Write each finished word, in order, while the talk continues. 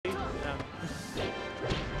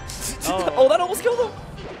that almost killed him.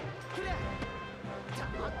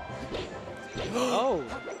 Oh.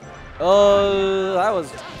 That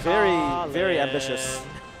was very ambitious.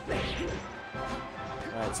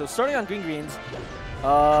 All right, so starting on greens.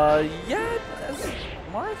 Yeah,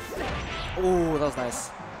 Marth. Oh, that was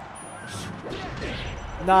nice.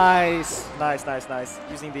 Nice.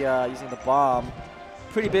 Using the bomb.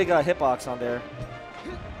 Pretty big hitbox on there.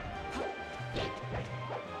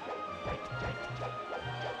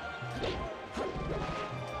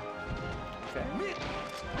 Okay.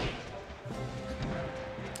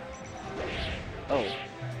 Oh.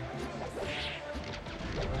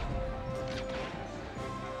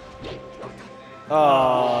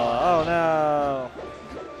 Oh no.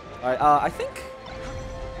 All right, I think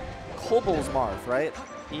Colbol's Marth, right?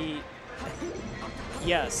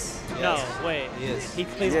 Yes. Yes. No, wait. He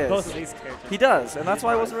plays both of these characters. He does, and that's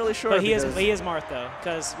why I wasn't really sure. But he is Marth though,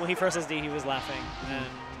 because when he first SD, he was laughing, and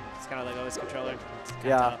it's kind of like, oh, his controller.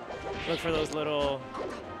 Yeah. Look for those little.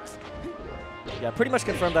 Yeah, pretty much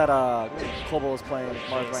confirmed that Colbol is playing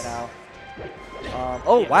Marth right now.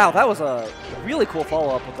 Oh wow, that was a really cool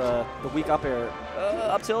follow-up with the weak up air,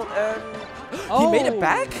 up tilt, and he made it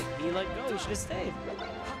back. He let go. He should have stayed.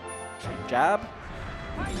 Jab,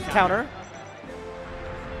 counter.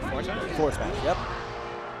 Forward smash. Forward smash, yep.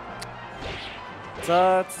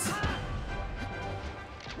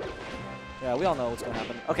 Yeah, we all know what's going to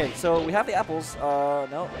happen. Okay, so we have the apples.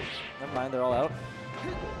 No, never mind, they're all out.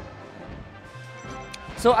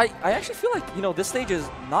 So I actually feel like, you know, this stage is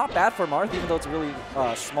not bad for Marth, even though it's a really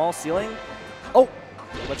small ceiling. Oh,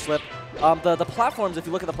 ledge slip. The platforms, if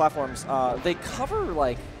you look at the platforms, they cover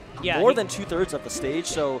like more than 2/3 of the stage,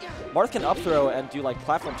 so Marth can up throw and do like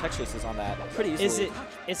platform tech chases on that pretty easily.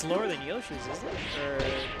 It's lower than Yoshi's, isn't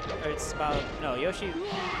it? Or it's about, no, Yoshi,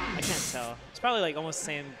 I can't tell. It's probably like almost the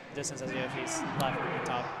same distance as Yoshi's platform on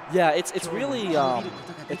top. Yeah, it's really,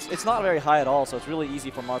 it's not very high at all, so it's really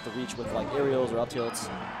easy for Marth to reach with like aerials or up tilts.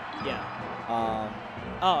 Yeah.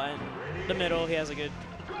 Oh, and the middle, he has a good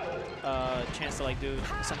chance to like do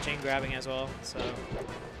some chain grabbing as well, so.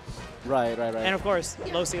 Right. And of course,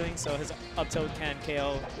 low ceiling, so his up tilt can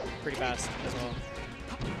KO pretty fast as well.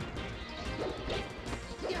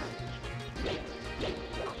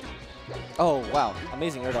 Oh, wow.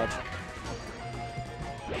 Amazing air dodge.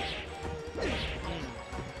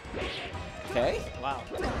 Okay. Wow.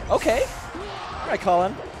 Okay. All right,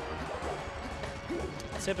 Colin.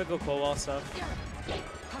 Typical Colbol stuff.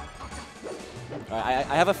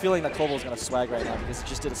 I have a feeling that Colbol's going to swag right now because he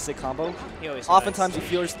just did a sick combo. He always Oftentimes he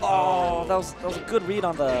feels, oh, that was a good read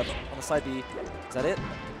on the side B. Is that it?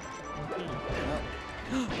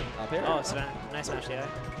 No. Up here. Oh, it's a nice smash, yeah.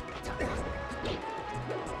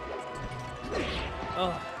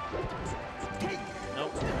 Oh.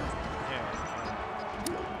 Nope. Here.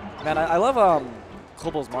 Man, I love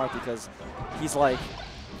Colbol's Marth because he's like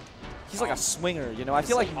a swinger, you know. I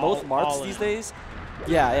feel like most Marths these days.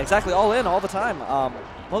 Yeah, exactly. All in, all the time.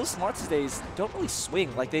 Most Marths these days don't really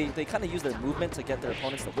swing. Like, they kind of use their movement to get their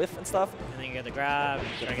opponents to whiff and stuff. And then you get the grab,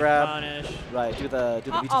 get the punish. Right, do the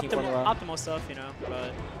VGBootcamp formula. Optimal stuff, you know.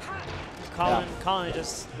 But Colin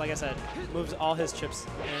just, like I said, moves all his chips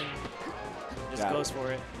and just goes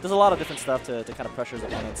for it. There's a lot of different stuff to kind of pressure his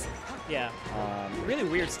opponents. Yeah. Really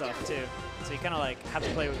weird stuff, too. So you kind of, like, have to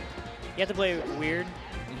play... You have to play weird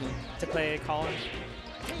to play Colin.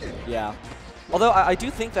 Yeah. Although I do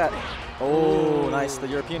think that, oh, nice, the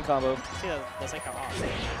European combo. See, that's like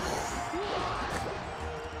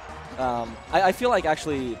I feel like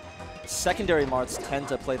actually secondary Marths tend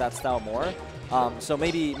to play that style more. So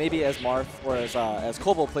maybe as Marth or as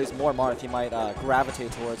Colbol plays more Marth, he might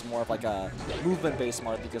gravitate towards more of like a movement-based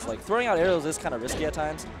Marth because like throwing out arrows is kind of risky at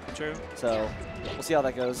times. True. So we'll see how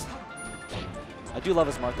that goes. I do love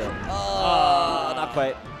his Marth though. Not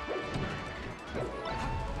quite.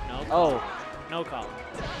 No. Oh. No call.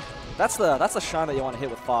 That's the shine that you want to hit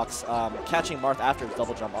with Fox. Catching Marth after his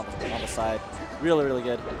double jump on the side, really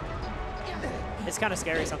good. It's kind of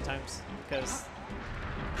scary sometimes because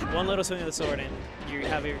one little swing of the sword and you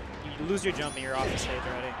lose your jump and you're off the stage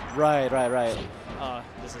already. Right.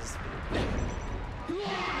 This is.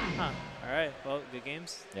 Huh. All right. Well, good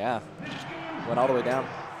games. Yeah. Went all the way down.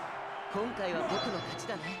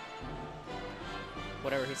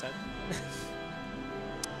 Whatever he said.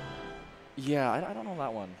 Yeah, I don't know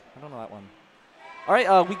that one. All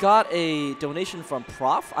right, we got a donation from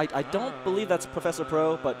Prof. I don't believe that's Professor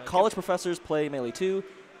Pro, but college professors play Melee 2.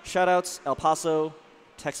 Shoutouts, El Paso,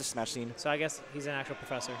 Texas Smash Scene. So I guess he's an actual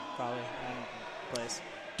professor, probably, and plays.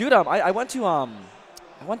 Dude, I went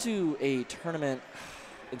to a tournament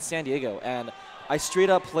in San Diego, and I straight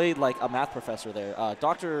up played like a math professor there.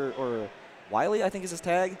 Wiley, I think is his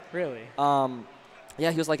tag. Really? Yeah,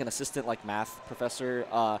 he was like an assistant like math professor.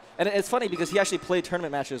 And it's funny because he actually played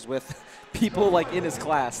tournament matches with people like in his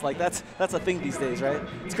class. Like that's a thing these days, right?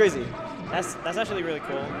 It's crazy. That's actually really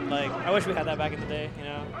cool. Like I wish we had that back in the day. You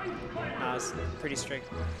know, it's pretty strict.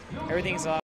 Everything's